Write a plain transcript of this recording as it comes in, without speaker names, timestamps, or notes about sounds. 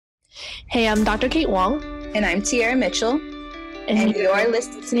Hey, I'm Dr. Kate Wong. And I'm Tiara Mitchell. And you're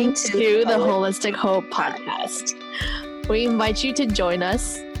listening to the Holistic Hope Podcast. We invite you to join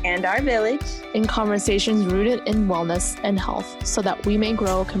us and our village in conversations rooted in wellness and health so that we may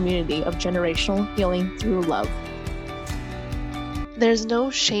grow a community of generational healing through love. There's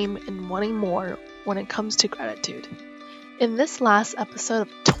no shame in wanting more when it comes to gratitude. In this last episode of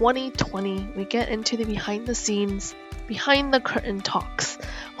 2020, we get into the behind the scenes, behind the curtain talks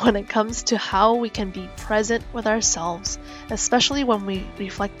when it comes to how we can be present with ourselves, especially when we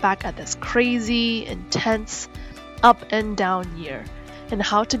reflect back at this crazy, intense, up and down year, and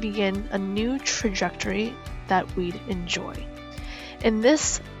how to begin a new trajectory that we'd enjoy. In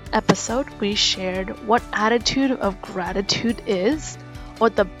this episode, we shared what attitude of gratitude is,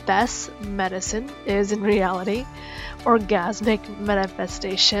 what the best medicine is in reality, orgasmic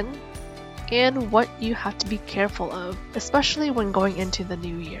manifestation, and what you have to be careful of, especially when going into the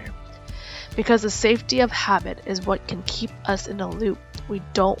new year. Because the safety of habit is what can keep us in a loop we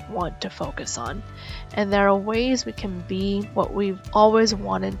don't want to focus on. And there are ways we can be what we've always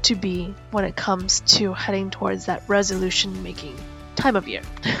wanted to be when it comes to heading towards that resolution making time of year.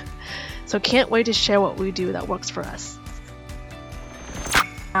 So can't wait to share what we do that works for us.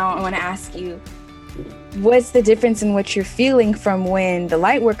 Now I want to ask you, what's the difference in what you're feeling from when the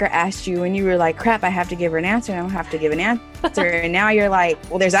light worker asked you and you were like, crap, I have to give her an answer and I don't have to give an answer. And now you're like,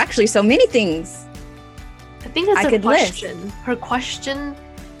 well, there's actually so many things I think that's a question. List. Her question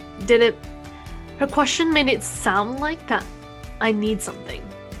made it sound like that I need something.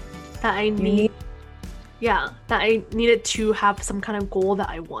 That I needed to have some kind of goal that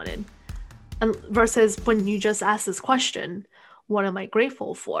I wanted. And versus when you just ask this question, what am I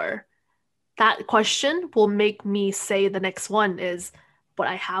grateful for? That question will make me say the next one is what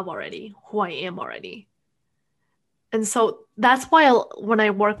I have already, who I am already. And so that's why when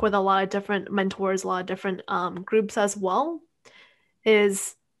I work with a lot of different mentors, a lot of different groups as well,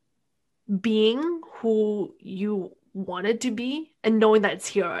 is being who you wanted to be and knowing that it's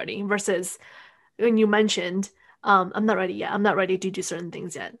here already versus when you mentioned, I'm not ready yet. I'm not ready to do certain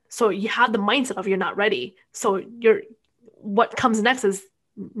things yet. So you have the mindset of you're not ready. So what comes next is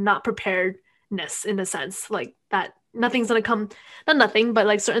not preparedness in a sense, like that nothing's gonna come, not nothing, but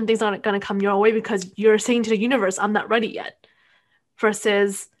like certain things aren't gonna come your way because you're saying to the universe, I'm not ready yet,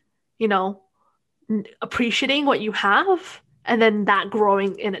 versus, appreciating what you have and then that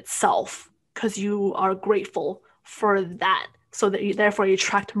growing in itself because you are grateful for that, so that therefore you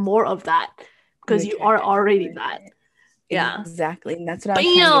attract more of that because you are already that. Yeah, exactly. And that's what I'm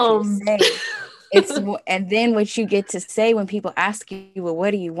trying to say. And then what you get to say when people ask you, well,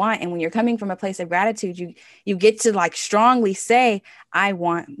 what do you want? And when you're coming from a place of gratitude, you get to like strongly say, I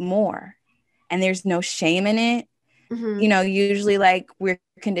want more. And there's no shame in it. Mm-hmm. Usually like we're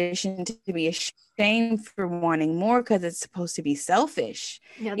conditioned to be ashamed for wanting more because it's supposed to be selfish.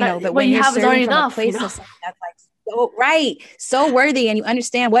 Yeah, but when you have is already enough, place of something that's like so right, so worthy, and you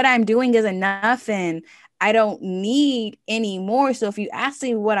understand what I'm doing is enough and I don't need any more. So if you ask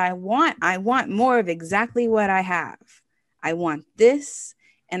me what I want more of exactly what I have. I want this,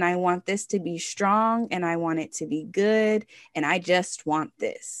 and I want this to be strong, and I want it to be good, and I just want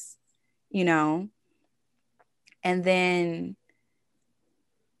this, And then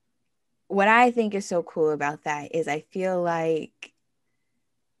what I think is so cool about that is I feel like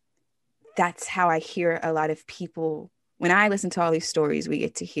that's how I hear a lot of people. When I listen to all these stories, we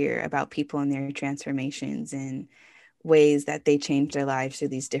get to hear about people and their transformations and ways that they changed their lives through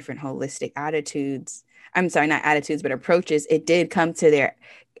these different holistic attitudes. I'm sorry, not attitudes, but approaches. It did come to their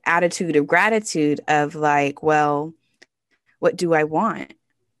attitude of gratitude of like, well, what do I want?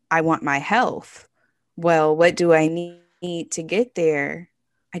 I want my health. Well, what do I need to get there?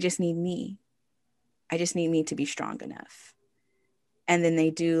 I just need me. I just need me to be strong enough. And then they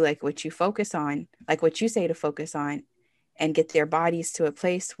do like what you focus on, like what you say to focus on, and get their bodies to a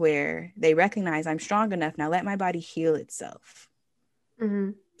place where they recognize I'm strong enough. Now let my body heal itself.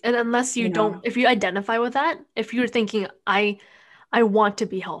 Mm-hmm. And unless if you identify with that, if you're thinking, I want to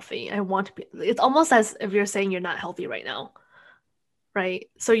be healthy, it's almost as if you're saying you're not healthy right now. Right.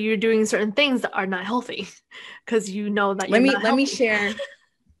 So you're doing certain things that are not healthy because you know that you're not healthy.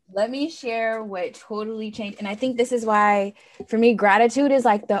 Let me share what totally changed. And I think this is why for me, gratitude is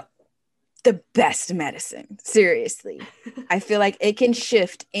like the best medicine. Seriously. I feel like it can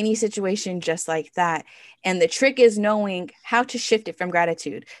shift any situation just like that. And the trick is knowing how to shift it from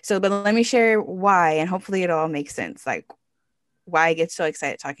gratitude. But let me share why, and hopefully it all makes sense. Like why I get so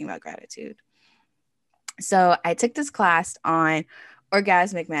excited talking about gratitude. So I took this class on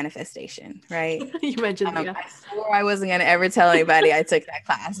orgasmic manifestation, right? You mentioned I swore I wasn't going to ever tell anybody I took that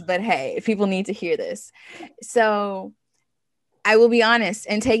class, but hey, people need to hear this. So I will be honest,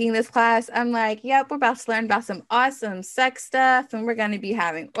 in taking this class, I'm like, yep, we're about to learn about some awesome sex stuff, and we're going to be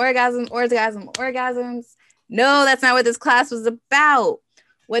having orgasms. No, that's not what this class was about.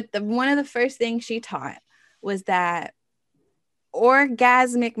 One of the first things she taught was that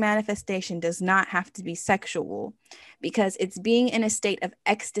orgasmic manifestation does not have to be sexual, because it's being in a state of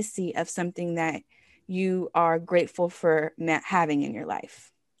ecstasy of something that you are grateful for having in your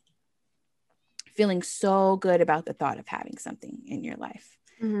life. Feeling so good about the thought of having something in your life.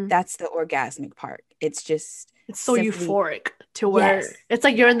 Mm-hmm. That's the orgasmic part. It's so euphoric to where it's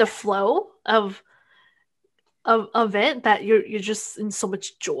like you're in the flow of it, that you're just in so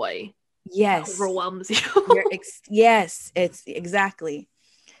much joy. Yes. That overwhelms you. Yes, it's exactly.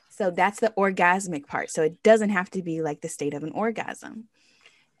 So that's the orgasmic part. So it doesn't have to be like the state of an orgasm.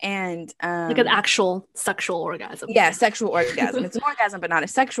 And like an actual sexual orgasm. Yeah, sexual orgasm. It's an orgasm, but not a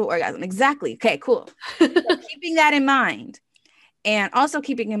sexual orgasm. Exactly. Okay, cool. So keeping that in mind, and also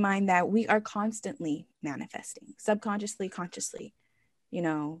keeping in mind that we are constantly manifesting, subconsciously, consciously. You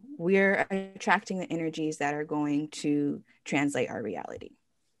know, we're attracting the energies that are going to translate our reality.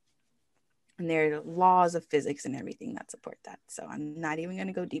 And there are laws of physics and everything that support that. So I'm not even going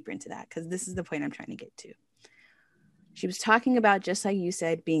to go deeper into that, because this is the point I'm trying to get to. She was talking about, just like you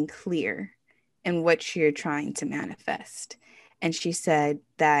said, being clear in what you're trying to manifest. And she said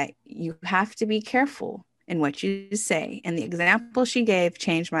that you have to be careful in what you say. And the example she gave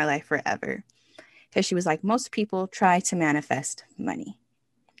changed my life forever. Because she was like, most people try to manifest money.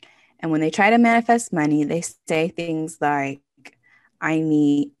 And when they try to manifest money, they say things like,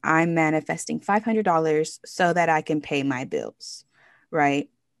 I'm manifesting $500 so that I can pay my bills, right?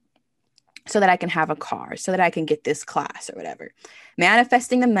 So that I can have a car, so that I can get this class or whatever.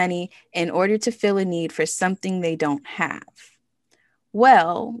 Manifesting the money in order to fill a need for something they don't have.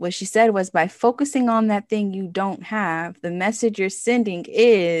 Well, what she said was, by focusing on that thing you don't have, the message you're sending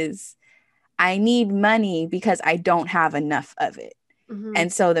is, I need money because I don't have enough of it. Mm-hmm.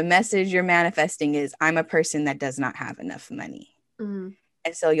 And so the message you're manifesting is, I'm a person that does not have enough money. Mm-hmm.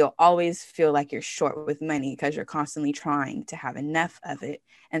 And so you'll always feel like you're short with money because you're constantly trying to have enough of it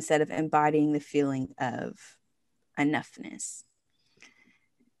instead of embodying the feeling of enoughness.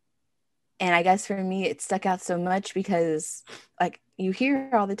 And I guess for me, it stuck out so much because, like, you hear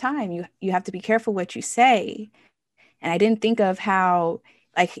all the time, you have to be careful what you say. And I didn't think of how,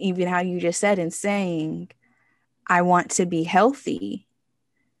 like, even how you just said in saying, I want to be healthy,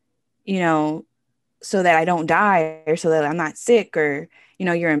 you know, so that I don't die, or so that I'm not sick, or, you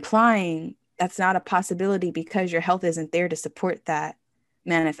know, you're implying that's not a possibility because your health isn't there to support that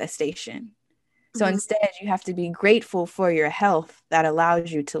manifestation. So mm-hmm. Instead, you have to be grateful for your health that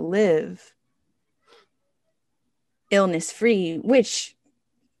allows you to live illness-free, which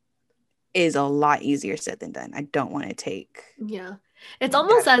is a lot easier said than done. I don't want to take. Yeah. It's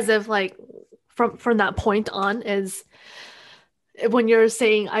almost as if, like, from that point on, is when you're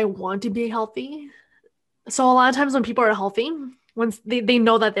saying, I want to be healthy. So a lot of times when people are healthy, once they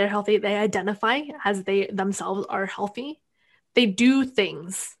know that they're healthy, they identify as they themselves are healthy. They do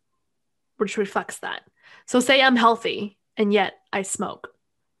things which reflects that. So say I'm healthy and yet I smoke,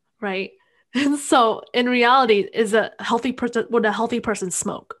 right? And so in reality, would a healthy person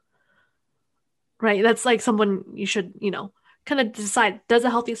smoke? Right? That's like someone you should, you know, kind of decide, does a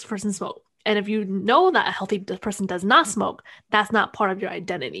healthy person smoke? And if you know that a healthy person does not smoke, that's not part of your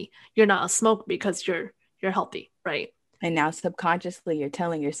identity. You're not a smoker because you're healthy, right? And now subconsciously you're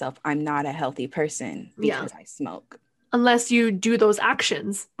telling yourself, I'm not a healthy person because I smoke. Unless you do those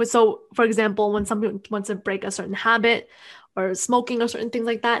actions. But so, for example, when someone wants to break a certain habit or smoking or certain things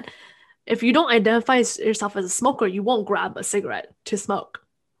like that, if you don't identify yourself as a smoker, you won't grab a cigarette to smoke.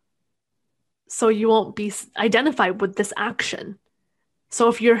 So you won't be identified with this action. So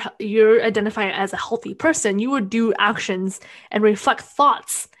if you're identifying as a healthy person, you would do actions and reflect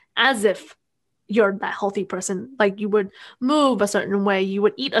thoughts as if you're that healthy person. Like you would move a certain way, you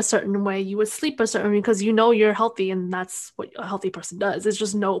would eat a certain way, you would sleep a certain way, because you know you're healthy and that's what a healthy person does. There's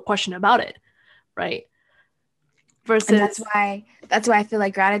just no question about it, right? Versus, and that's why I feel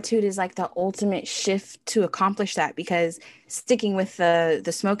like gratitude is like the ultimate shift to accomplish that, because sticking with the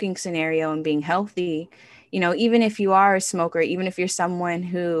smoking scenario and being healthy, you know, even if you are a smoker, even if you're someone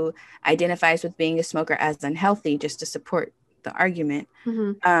who identifies with being a smoker as unhealthy, just to support the argument,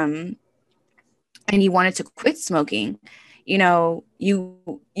 and you wanted to quit smoking, you know, you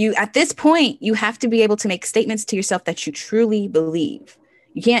at this point, you have to be able to make statements to yourself that you truly believe.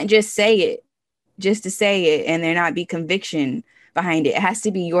 You can't just say it just to say it and there not be conviction behind it. It has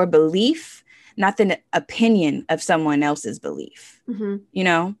to be your belief, not the opinion of someone else's belief. Mm-hmm. You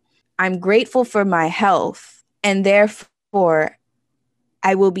know, I'm grateful for my health, and therefore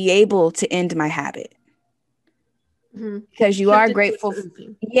I will be able to end my habit. Mm-hmm. Because you are grateful.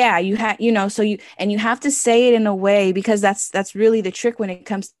 Yeah, you have, you know, so you have to say it in a way, because that's really the trick when it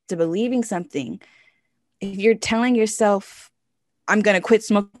comes to believing something. If you're telling yourself, I'm going to quit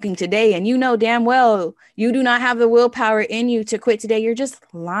smoking today, and you know damn well you do not have the willpower in you to quit today, you're just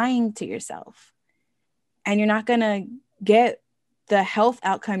lying to yourself. And you're not going to get the health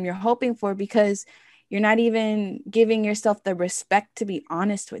outcome you're hoping for, because you're not even giving yourself the respect to be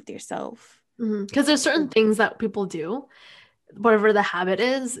honest with yourself. Because there's certain things that people do, whatever the habit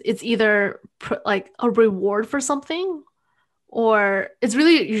is, it's either like a reward for something, or it's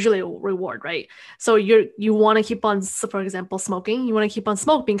really usually a reward, right? So you want to keep on, so for example, smoking. You want to keep on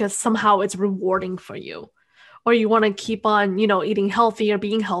smoking because somehow it's rewarding for you, or you want to keep on, eating healthy or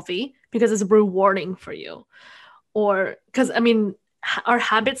being healthy because it's rewarding for you, or because I mean, our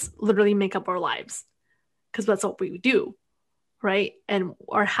habits literally make up our lives because that's what we do. Right? And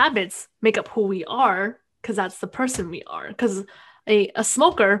our habits make up who we are because that's the person we are. Because a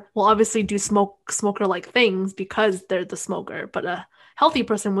smoker will obviously do smoker-like things because they're the smoker, but a healthy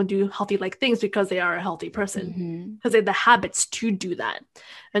person would do healthy-like things because they are a healthy person, because they have the habits to do that.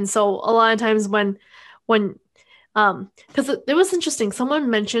 And so a lot of times when because it was interesting, someone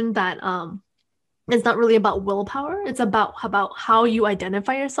mentioned that it's not really about willpower, it's about how you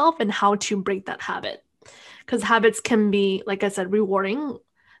identify yourself and how to break that habit. Because habits can be, like I said, rewarding.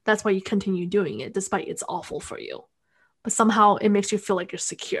 That's why you continue doing it despite it's awful for you. But somehow it makes you feel like you're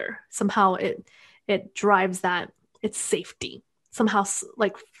secure. Somehow it drives that it's safety. Somehow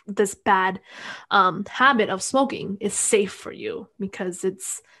like this bad habit of smoking is safe for you because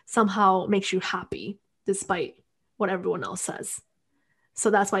it's somehow makes you happy despite what everyone else says. So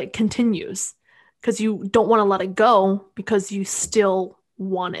that's why it continues, because you don't want to let it go because you still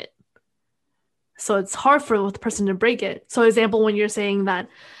want it. So it's hard for the person to break it. So example, when you're saying that,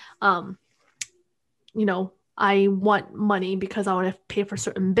 I want money because I want to pay for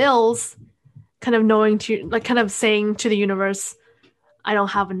certain bills, kind of saying to the universe, I don't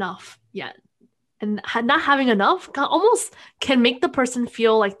have enough yet. And not having enough almost can make the person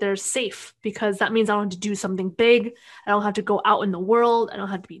feel like they're safe, because that means I don't have to do something big. I don't have to go out in the world. I don't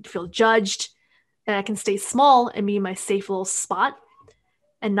have to feel judged. And I can stay small and be in my safe little spot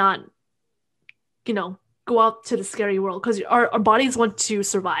and not go out to the scary world, because our bodies want to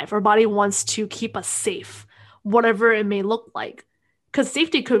survive. Our body wants to keep us safe, whatever it may look like, because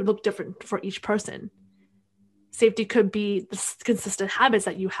safety could look different for each person. Safety could be the consistent habits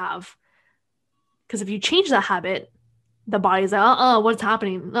that you have, because if you change that habit, the body's like, what's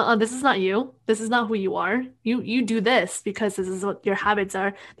happening? This is not you. This is not who you are. You do this because this is what your habits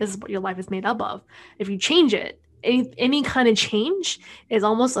are. This is what your life is made up of. If you change it, any kind of change is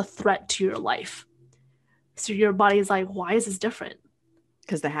almost a threat to your life. So your body is like, why is this different?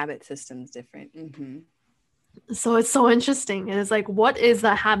 Because the habit system is different. So it's so interesting. And it's like, what is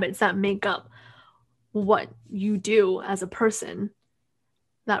the habits that make up what you do as a person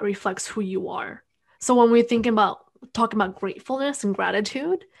that reflects who you are? So when we think about talking about gratefulness and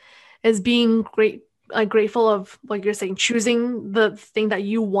gratitude, is being grateful of, like you're saying, choosing the thing that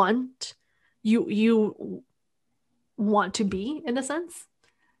you want to be, in a sense,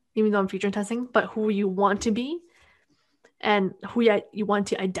 even though I'm future testing, but who you want to be and who you want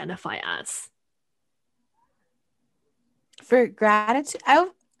to identify as. For gratitude,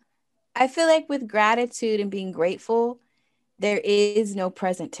 I feel like with gratitude and being grateful, there is no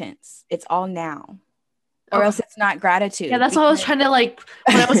present tense. It's all now. Or else it's not gratitude. Yeah, that's what I was trying to,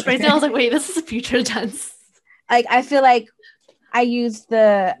 when I was phrasing, I was like, wait, this is a future tense. Like, I feel like I use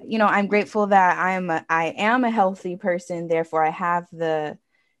the, I'm grateful that I am a healthy person, therefore I have the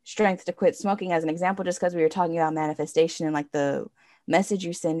strength to quit smoking, as an example, just because we were talking about manifestation and like the message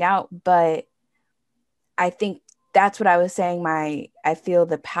you send out. But I think that's what I was saying. I feel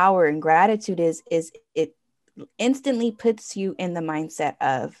the power in gratitude is it instantly puts you in the mindset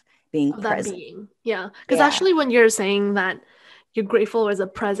of being present. Because actually when you're saying that you're grateful as a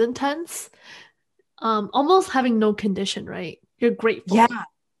present tense, almost having no condition, right? You're grateful,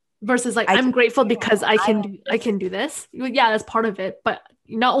 versus like I'm grateful because I can do this. Yeah, that's part of it, but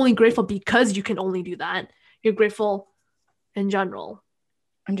you're not only grateful because you can only do that. You're grateful in general.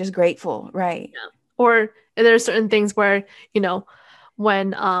 I'm just grateful, right? Yeah. Or there are certain things where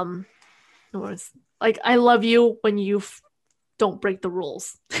when like I love you when you don't break the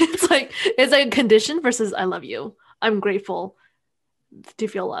rules. It's like a condition versus I love you. I'm grateful to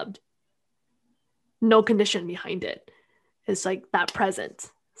feel loved. No condition behind it. is like that present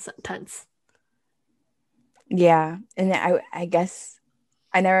tense. Yeah. And I guess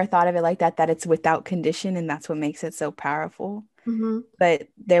I never thought of it like that it's without condition, and that's what makes it so powerful. Mm-hmm. But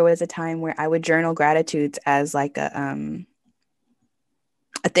there was a time where I would journal gratitudes as like a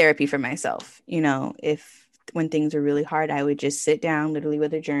therapy for myself. You know, if when things were really hard, I would just sit down literally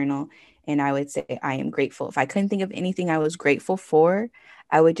with a journal and I would say, I am grateful. If I couldn't think of anything I was grateful for,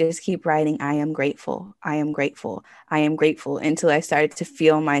 I would just keep writing, I am grateful, I am grateful, I am grateful, until I started to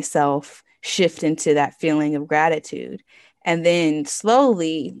feel myself shift into that feeling of gratitude. And then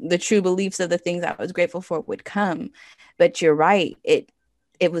slowly the true beliefs of the things I was grateful for would come. But you're right. It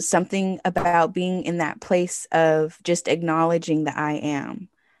was something about being in that place of just acknowledging the I am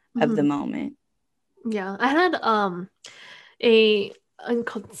of the Mm-hmm. moment. Yeah, I had a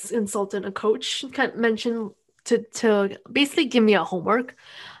consultant, a coach, kind of mentioned to basically give me a homework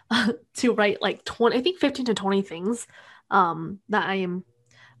to write like 20, I think 15 to 20 things that I am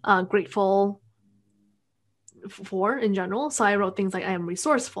grateful for in general. So I wrote things like I am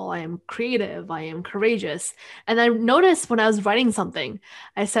resourceful, I am creative, I am courageous. And I noticed when I was writing something,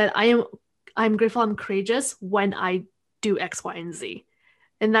 I said I'm grateful, I'm courageous when I do X, Y, and Z.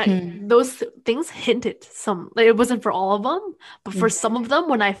 And that those things hinted some, like it wasn't for all of them, but for some of them,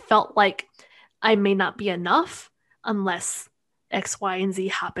 when I felt like I may not be enough unless X, Y, and Z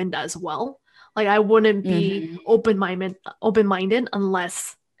happened as well. Like I wouldn't be open-minded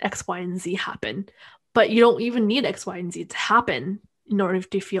unless X, Y, and Z happen. But you don't even need X, Y, and Z to happen in order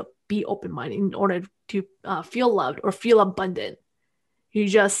to be open-minded, in order to feel loved or feel abundant. You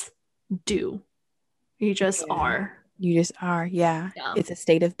just do. You just are. You just are. Yeah. Yeah. It's a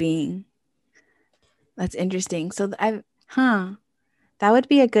state of being. That's interesting. So that would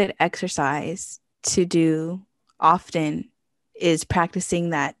be a good exercise to do often, is practicing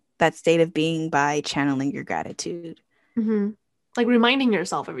that state of being by channeling your gratitude. Mm-hmm. Like reminding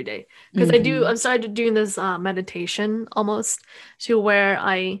yourself every day. Because I've started doing this meditation almost, to where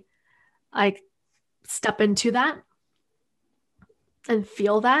I step into that and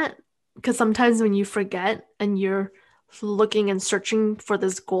feel that. Because sometimes when you forget and you're looking and searching for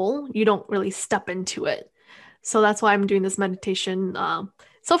this goal, you don't really step into it. So that's why I'm doing this meditation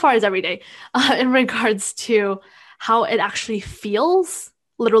so far as every day in regards to how it actually feels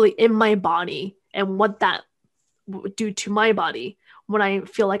literally in my body and what that would do to my body when I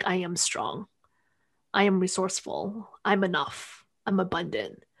feel like I am strong, I am resourceful, I'm enough, I'm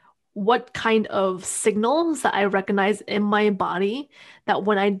abundant. What kind of signals that I recognize in my body that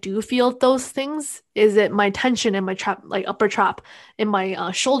when I do feel those things, is it my tension in my trap, like upper trap in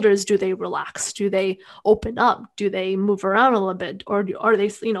my shoulders? Do they relax? Do they open up? Do they move around a little bit? Or are they,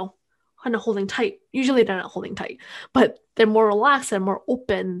 kind of holding tight? Usually they're not holding tight, but they're more relaxed and more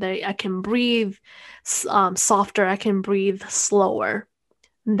open. I can breathe softer. I can breathe slower.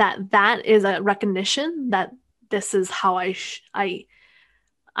 That is a recognition that this is how I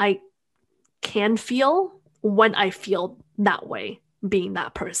can feel when I feel that way, being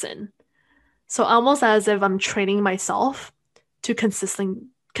that person. So almost as if I'm training myself to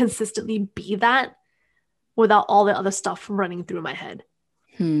consistently be that without all the other stuff running through my head.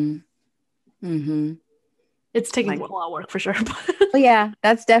 It's taking a lot of work for sure. Well, yeah,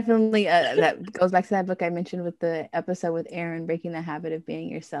 that's definitely that goes back to that book I mentioned with the episode with Aaron, Breaking the Habit of Being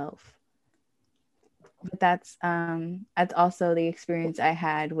Yourself. But that's also the experience I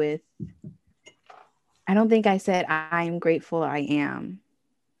had with, I don't think I said I am grateful, I am.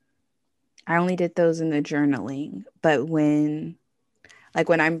 I only did those in the journaling. But when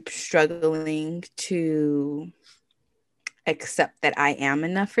I'm struggling to accept that I am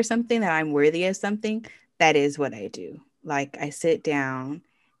enough for something, that I'm worthy of something, that is what I do. Like I sit down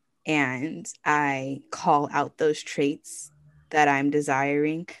and I call out those traits that I'm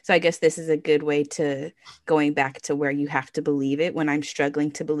desiring. So I guess this is a good way to going back to where you have to believe it. When I'm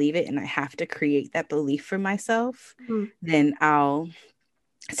struggling to believe it and I have to create that belief for myself, then I'll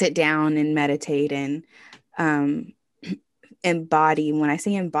sit down and meditate and embody. When I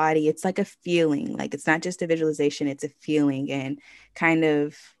say embody, it's like a feeling. Like it's not just a visualization, it's a feeling, and kind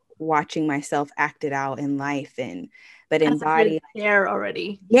of watching myself act it out in life. But embody there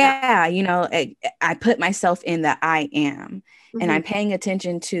already. Yeah, I put myself in the I am, and I'm paying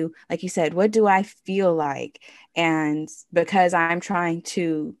attention to, like you said, what do I feel like? And because I'm trying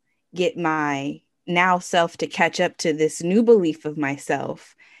to get my now self to catch up to this new belief of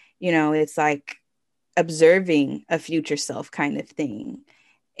myself, it's like observing a future self kind of thing.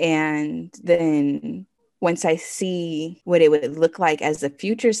 And then once I see what it would look like as a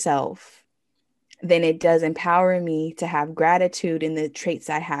future self, then it does empower me to have gratitude in the traits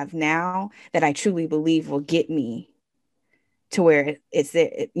I have now that I truly believe will get me to where it's,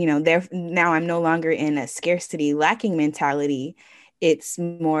 there now I'm no longer in a scarcity lacking mentality. It's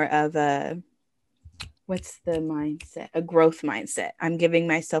more of what's the mindset? A growth mindset. I'm giving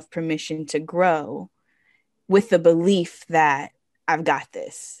myself permission to grow with the belief that I've got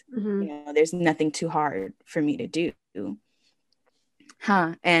this. There's nothing too hard for me to do.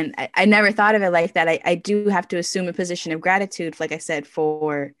 And I never thought of it like that. I do have to assume a position of gratitude, like I said,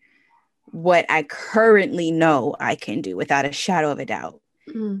 for what I currently know I can do without a shadow of a doubt.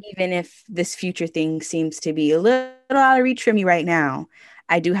 Even if this future thing seems to be a little out of reach for me right now,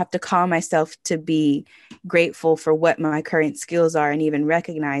 I do have to call myself to be grateful for what my current skills are, and even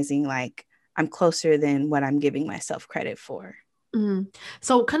recognizing like I'm closer than what I'm giving myself credit for.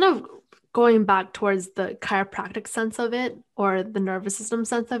 So kind of going back towards the chiropractic sense of it, or the nervous system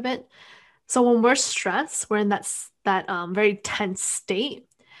sense of it. So when we're stressed, we're in that very tense state.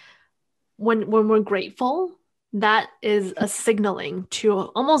 When we're grateful, that is a signaling to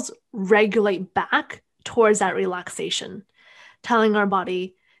almost regulate back towards that relaxation, telling our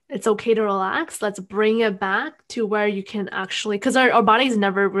body it's okay to relax. Let's bring it back to where you can actually, because our bodies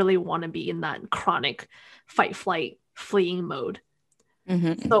never really want to be in that chronic fight, flight, fleeing mode.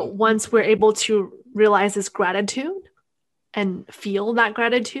 So once we're able to realize this gratitude and feel that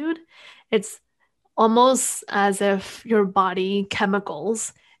gratitude, it's almost as if your body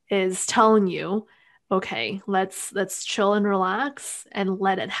chemicals is telling you, okay, let's chill and relax and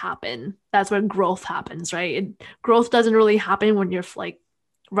let it happen. That's where growth happens, right? Growth doesn't really happen when you're like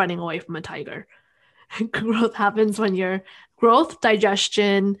running away from a tiger. Growth happens when you're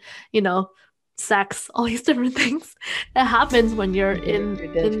digestion, sex, all these different things. It happens when you're in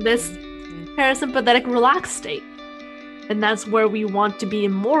this parasympathetic relaxed state. And that's where we want to be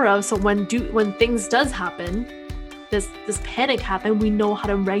in more of. So when things does happen, this panic happen, we know how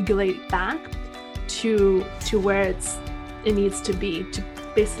to regulate back to where it needs to be, to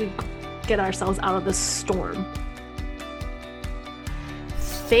basically get ourselves out of the storm.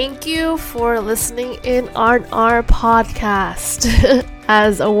 Thank you for listening in on our podcast.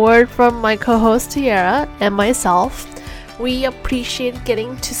 As a word from my co-host Tiara and myself, we appreciate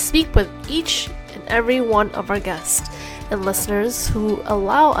getting to speak with each and every one of our guests and listeners who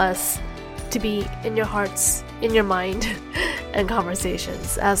allow us to be in your hearts, in your mind, and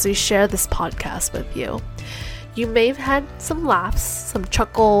conversations as we share this podcast with you. You may have had some laughs, some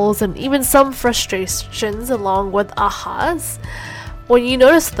chuckles, and even some frustrations along with ahas. When you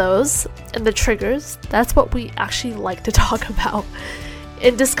notice those and the triggers, that's what we actually like to talk about.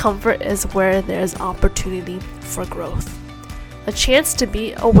 In discomfort is where there's opportunity for growth. A chance to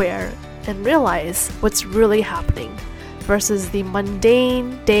be aware and realize what's really happening versus the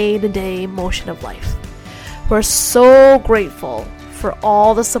mundane day-to-day motion of life. We're so grateful for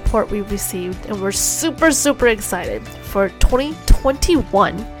all the support we've received, and we're super, super excited for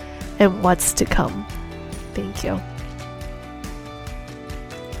 2021 and what's to come. Thank you.